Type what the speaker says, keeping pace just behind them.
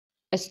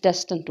It's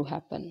destined to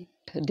happen.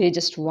 They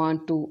just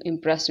want to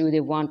impress you. They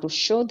want to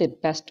show their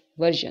best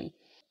version.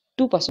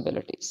 Two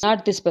possibilities.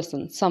 Not this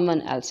person,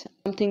 someone else.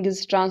 Something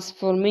is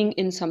transforming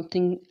in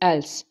something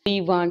else.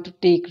 We want to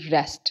take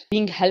rest.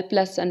 Being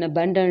helpless and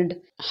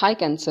abandoned. Hi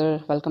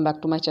Cancer, welcome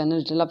back to my channel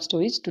Little Love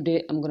Stories.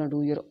 Today I'm gonna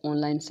do your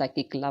online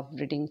psychic love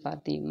reading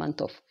for the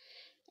month of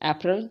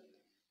April,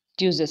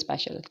 Tuesday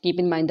special. Keep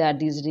in mind that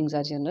these readings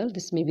are general.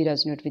 This may be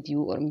resonate with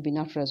you or maybe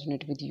not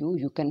resonate with you.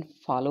 You can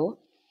follow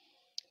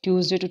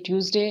Tuesday to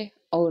Tuesday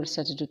or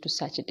Saturday to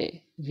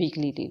Saturday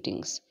weekly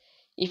readings.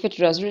 If it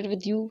resonates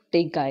with you,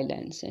 take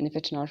guidelines, and if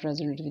it's not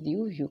resonated with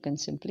you, you can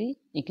simply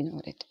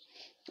ignore it.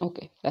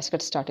 Okay, let's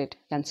get started.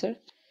 Cancer.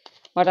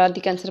 What are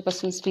the Cancer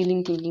person's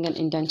feeling, thinking, and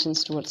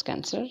intentions towards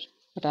Cancer?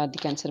 What are the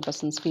Cancer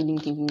person's feeling,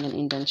 thinking, and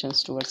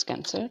intentions towards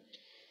Cancer?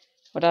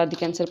 What are the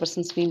Cancer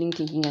person's feeling,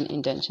 thinking, and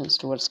intentions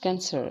towards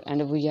Cancer?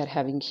 And we are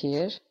having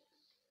here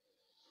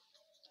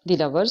the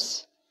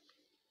Lovers,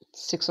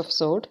 Six of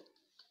Swords,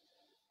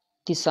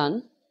 the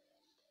Sun,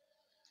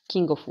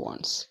 King of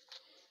Wands.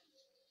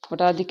 What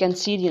are the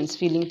Cancerians'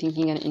 feeling,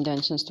 thinking, and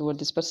intentions toward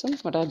this person?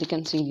 What are the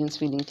Cancerians'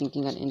 feeling,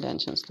 thinking, and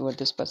intentions toward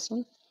this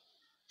person?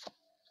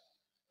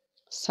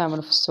 Seven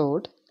of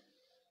Swords,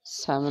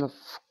 Seven of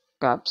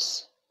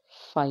Cups,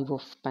 Five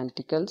of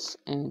Pentacles,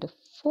 and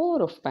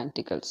Four of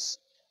Pentacles.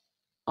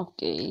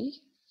 Okay.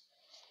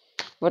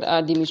 What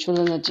are the mutual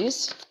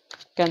energies?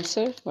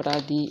 Cancer. What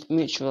are the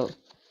mutual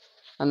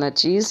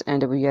energies?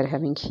 And we are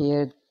having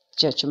here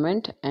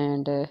Judgment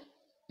and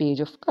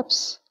Page of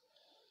Cups.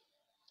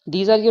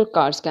 These are your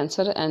cards,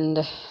 Cancer,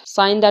 and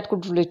sign that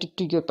could relate it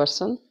to your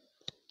person.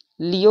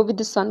 Leo with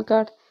the Sun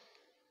card,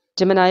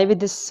 Gemini with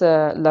this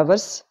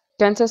Lovers,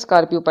 Cancer,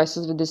 Scorpio,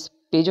 Pisces with this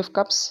Page of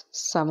Cups,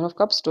 Seven of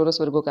Cups, Taurus,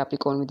 Virgo,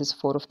 Capricorn with this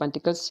Four of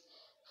Pentacles,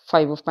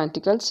 Five of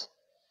Pentacles,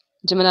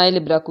 Gemini,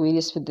 Libra,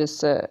 Aquarius with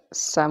this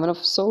Seven of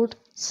Swords,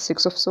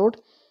 Six of Swords,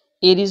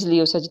 Aries,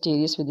 Leo,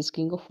 Sagittarius with this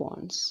King of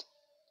Wands.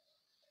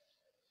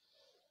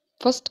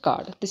 First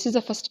card. This is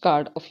the first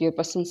card of your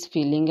person's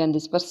feeling, and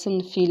this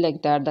person feel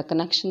like that the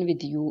connection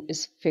with you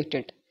is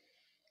fated.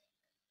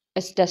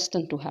 It's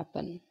destined to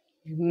happen.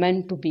 You're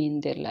meant to be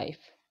in their life.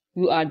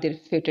 You are their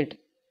fated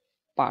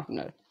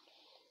partner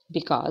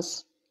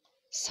because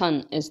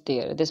Sun is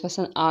there. This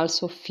person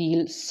also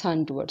feels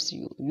Sun towards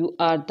you. You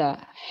are the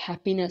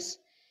happiness,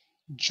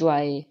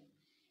 joy,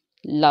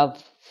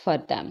 love for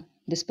them.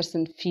 This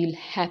person feel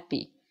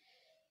happy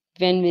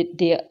when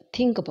they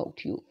think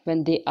about you.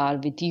 When they are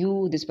with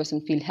you, this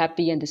person feel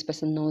happy, and this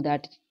person know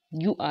that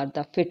you are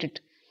the fated,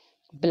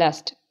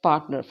 blessed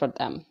partner for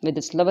them with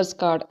this Lovers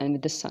card and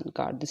with the Sun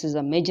card. This is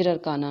a major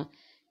arcana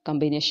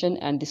combination,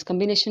 and this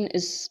combination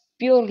is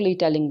purely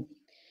telling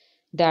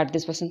that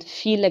this person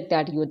feel like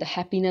that you are the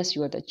happiness,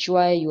 you are the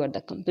joy, you are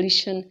the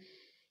completion.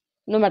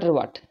 No matter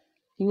what,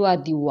 you are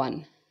the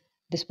one.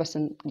 This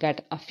person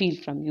get a feel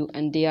from you,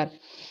 and they are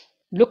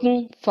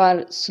looking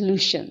for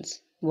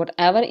solutions.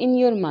 Whatever in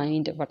your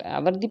mind,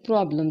 whatever the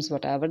problems,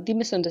 whatever the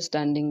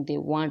misunderstanding, they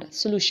want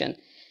solution.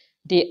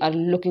 They are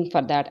looking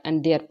for that,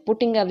 and they are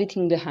putting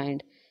everything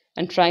behind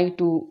and trying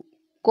to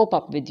cope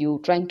up with you,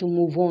 trying to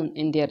move on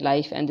in their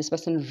life. And this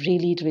person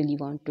really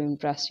want to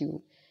impress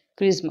you.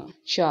 Charisma,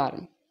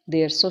 charm,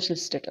 their social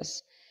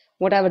status,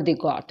 whatever they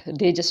got,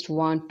 they just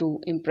want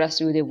to impress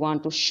you. They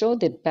want to show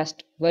their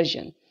best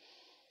version,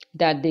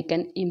 that they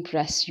can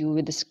impress you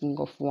with this King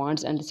of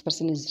Wands. And this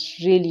person is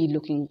really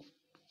looking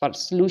for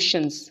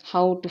solutions,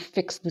 how to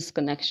fix this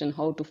connection,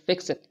 how to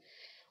fix it,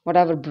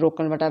 whatever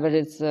broken, whatever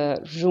is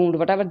ruined,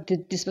 whatever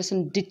this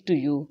person did to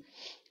you,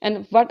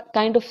 and what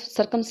kind of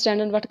circumstance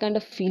and what kind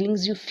of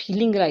feelings you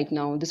feeling right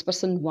now. This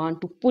person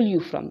want to pull you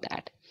from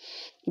that,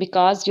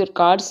 because your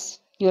cards,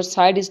 your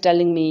side is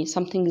telling me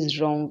something is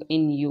wrong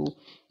in you,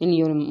 in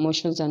your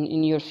emotions and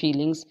in your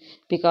feelings,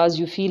 because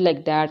you feel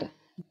like that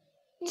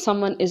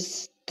someone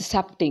is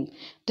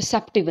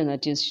deceptive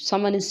energies,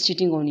 someone is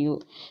cheating on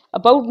you.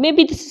 About,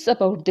 maybe this is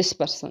about this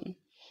person,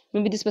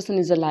 maybe this person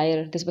is a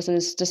liar, this person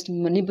is just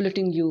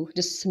manipulating you,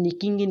 just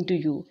sneaking into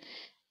you.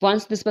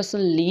 Once this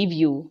person leave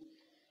you,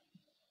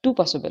 two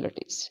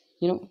possibilities,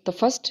 the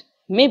first,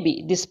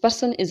 maybe this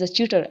person is a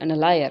cheater and a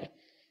liar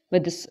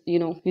with this,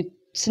 with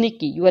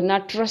sneaky, you are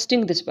not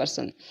trusting this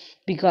person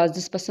because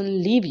this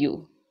person leave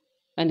you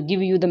and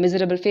give you the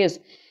miserable face,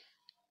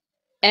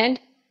 and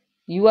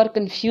you are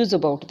confused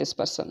about this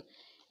person.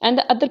 And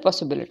the other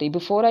possibility,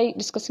 before I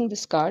discussing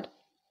this card,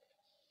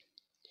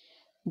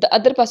 the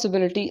other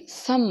possibility,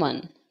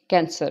 someone,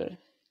 Cancer,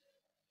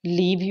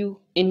 leave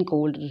you in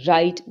cold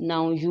right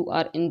now. You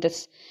are in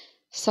this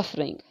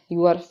suffering,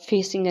 you are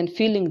facing and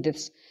feeling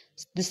this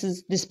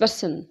is this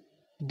person,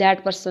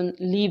 that person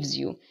leaves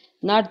you.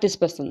 Not this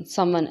person,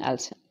 someone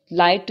else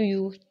lied to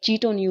you,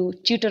 cheat on you,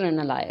 cheater and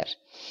a liar.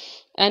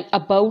 And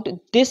about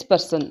this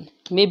person,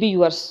 maybe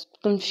you are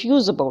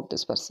confused about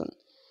this person.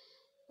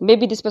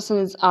 Maybe this person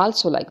is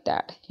also like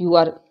that. You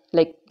are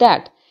like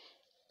that.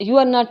 You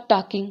are not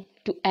talking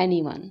to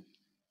anyone.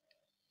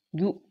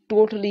 You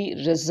totally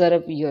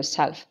reserve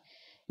yourself.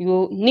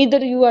 Neither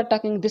you are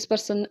talking this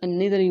person and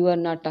neither you are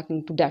not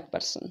talking to that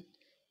person.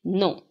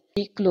 No.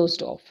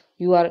 closed off.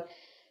 You are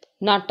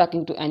not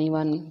talking to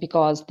anyone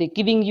because they're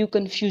giving you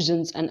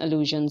confusions and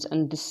illusions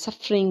and this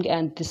suffering.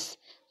 And this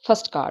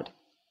first card,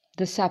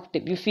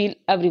 deceptive, you feel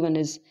everyone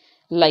is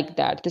like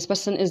that. This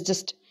person is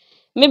just,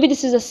 maybe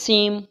this is the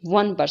same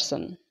one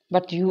person,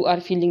 but you are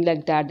feeling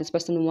like that this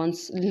person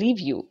wants to leave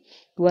you.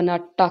 You are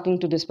not talking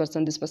to this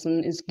person. This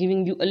person is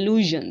giving you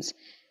illusions.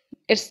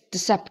 It's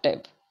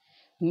deceptive.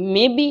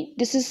 Maybe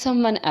this is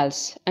someone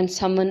else, and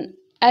someone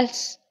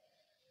else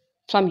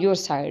from your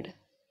side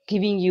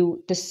giving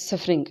you this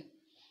suffering.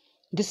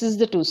 This is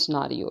the two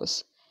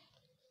scenarios.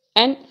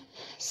 And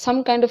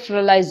some kind of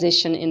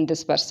realization in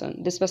this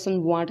person. This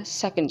person want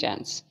second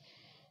chance,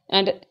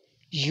 and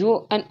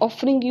you and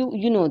offering you,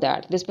 you know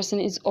that this person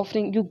is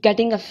offering you,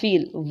 getting a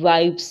feel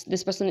vibes.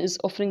 This person is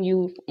offering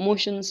you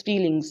emotions,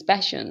 feelings,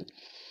 passion,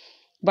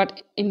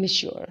 but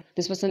immature.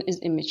 This person is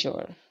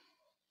immature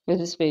with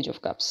this page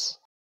of cups.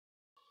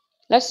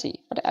 Let's see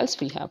what else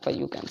we have for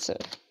you, Cancer.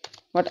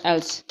 What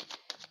else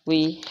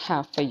we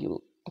have for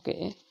you?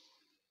 Okay,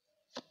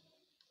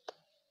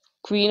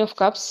 Queen of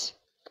Cups,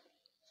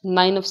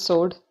 Nine of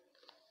Sword,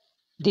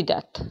 the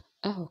Death.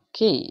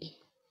 Okay,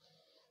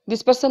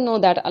 this person know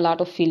that a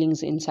lot of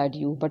feelings inside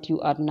you, but you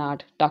are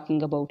not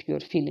talking about your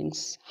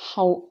feelings,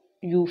 how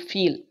you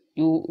feel.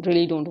 You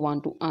really don't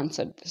want to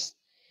answer this.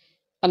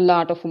 A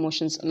lot of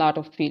emotions, a lot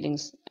of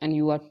feelings, and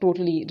you are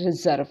totally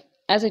reserved.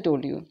 As I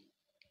told you,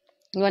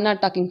 you are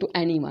not talking to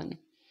anyone.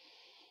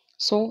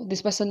 So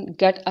this person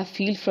get a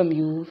feel from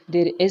you.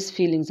 There is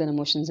feelings and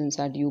emotions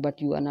inside you, but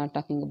you are not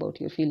talking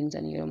about your feelings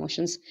and your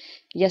emotions.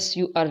 Yes,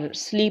 you are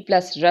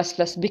sleepless,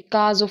 restless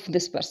because of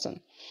this person.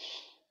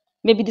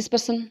 Maybe this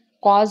person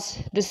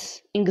caused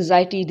this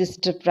anxiety, this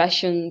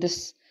depression,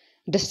 this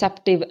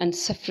deceptive and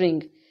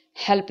suffering,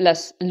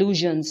 helpless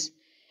illusions,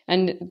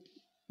 and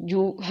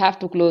you have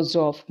to close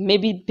off.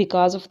 Maybe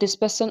because of this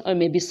person, or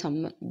maybe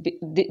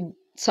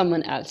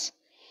someone else.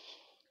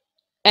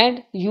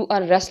 And you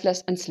are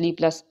restless and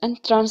sleepless.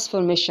 And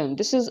transformation,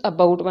 this is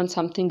about when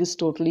something is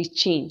totally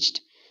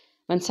changed,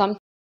 when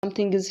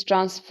something is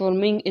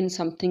transforming in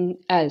something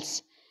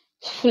else,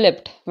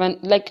 flipped, when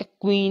like a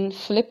queen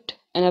flipped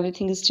and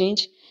everything is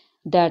changed.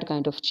 That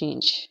kind of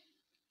change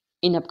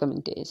in upcoming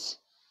days.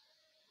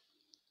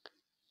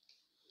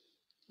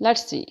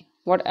 Let's see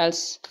what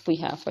else we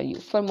have for you.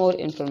 For more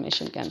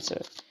information,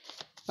 Cancer,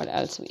 what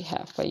else we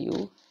have for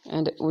you.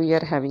 And we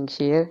are having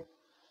here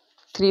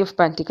Three of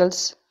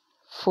Pentacles,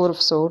 Four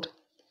of Swords,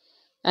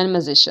 and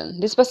Magician.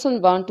 This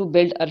person want to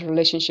build a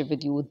relationship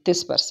with you,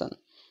 this person,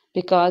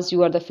 because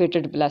you are the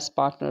fated blessed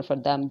partner for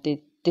them.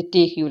 They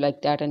take you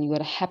like that, and you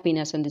are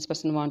happiness, and this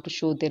person want to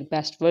show their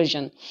best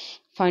version,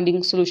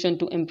 finding solution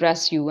to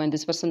impress you, and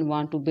this person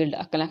want to build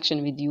a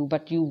connection with you,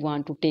 but you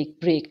want to take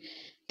break.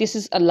 This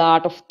is a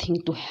lot of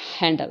thing to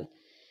handle,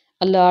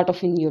 a lot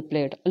of in your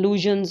plate.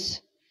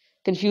 Illusions,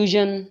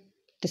 confusion,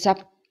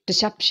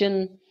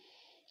 deception,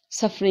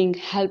 suffering,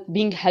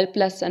 being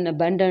helpless and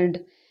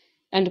abandoned,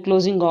 and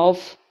closing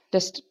off,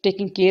 just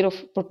taking care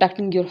of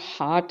protecting your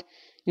heart.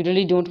 You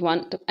really don't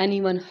want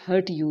anyone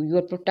hurt you. You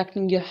are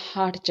protecting your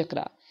heart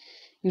chakra.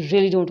 You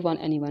really don't want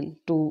anyone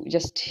to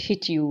just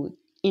hit you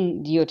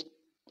in your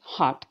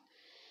heart.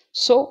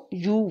 So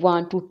you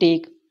want to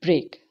take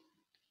break.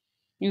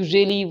 You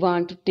really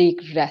want to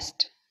take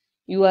rest.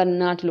 You are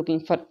not looking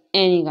for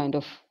any kind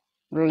of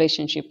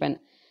relationship, and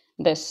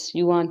this,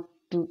 you want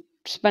to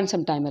spend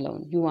some time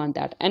alone. You want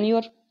that, and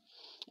you're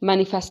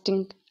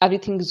manifesting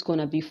everything is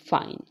gonna be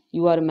fine.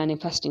 You are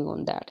manifesting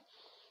on that.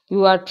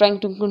 You are trying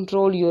to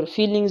control your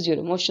feelings, your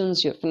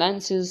emotions, your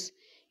finances.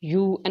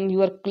 You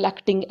are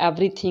collecting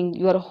everything.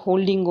 You are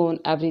holding on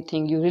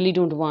everything. You really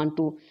don't want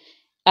to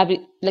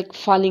like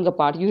falling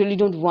apart. You really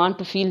don't want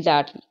to feel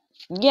that.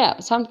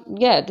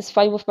 This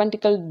Five of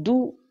Pentacles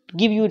do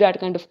give you that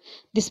kind of,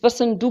 this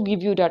person do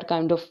give you that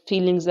kind of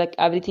feelings like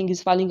everything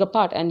is falling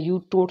apart, and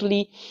you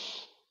totally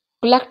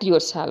collect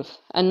yourself,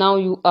 and now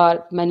you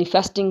are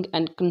manifesting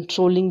and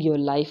controlling your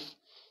life.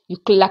 You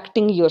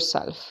collecting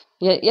yourself.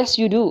 Yeah, yes,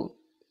 you do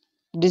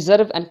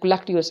deserve and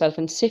collect yourself,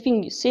 and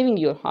saving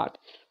your heart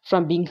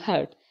from being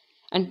hurt,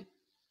 and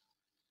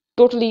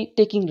totally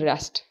taking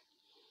rest,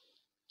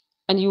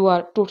 and you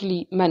are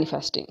totally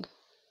manifesting.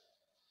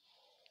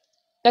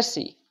 Let's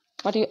see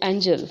what your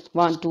angel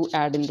want to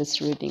add in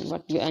this reading,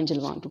 what your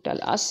angel want to tell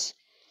us.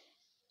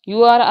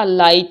 You are a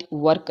light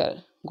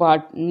worker.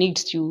 God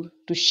needs you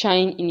to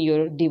shine in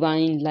your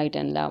divine light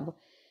and love,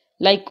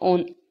 like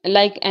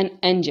an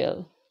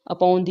angel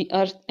upon the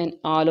earth and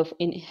all of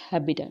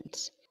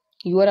inhabitants.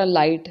 You are a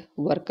light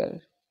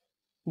worker.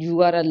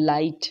 You are a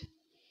light.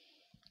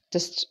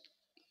 Just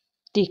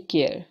take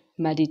care,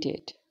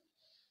 meditate.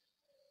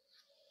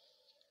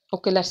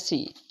 Okay, let's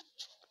see.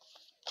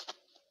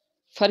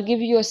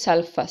 Forgive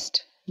yourself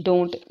first.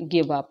 Don't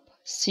give up.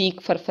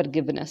 Seek for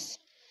forgiveness.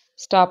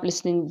 Stop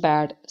listening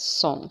bad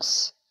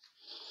songs.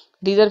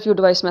 These are a few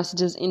device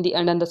messages in the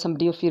end, and the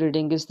summary of your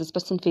reading is this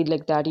person feel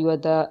like that you are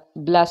the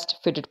blessed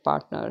fitted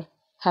partner,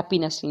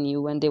 happiness in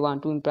you, and they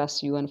want to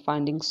impress you and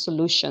finding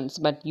solutions,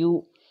 but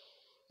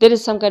there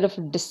is some kind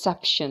of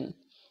deception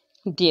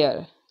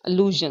there.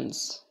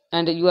 illusions,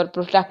 and you are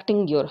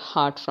protecting your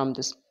heart from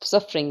this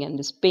suffering and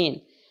this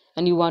pain,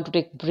 and you want to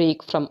take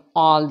break from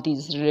all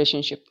these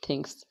relationship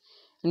things,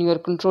 and you are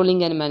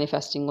controlling and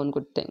manifesting on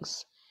good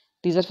things.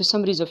 These are the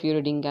summaries of your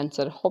reading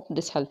answer. Hope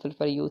this helpful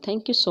for you.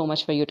 Thank you so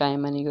much for your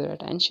time and your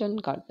attention.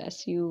 God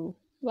bless you.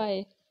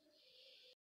 Bye.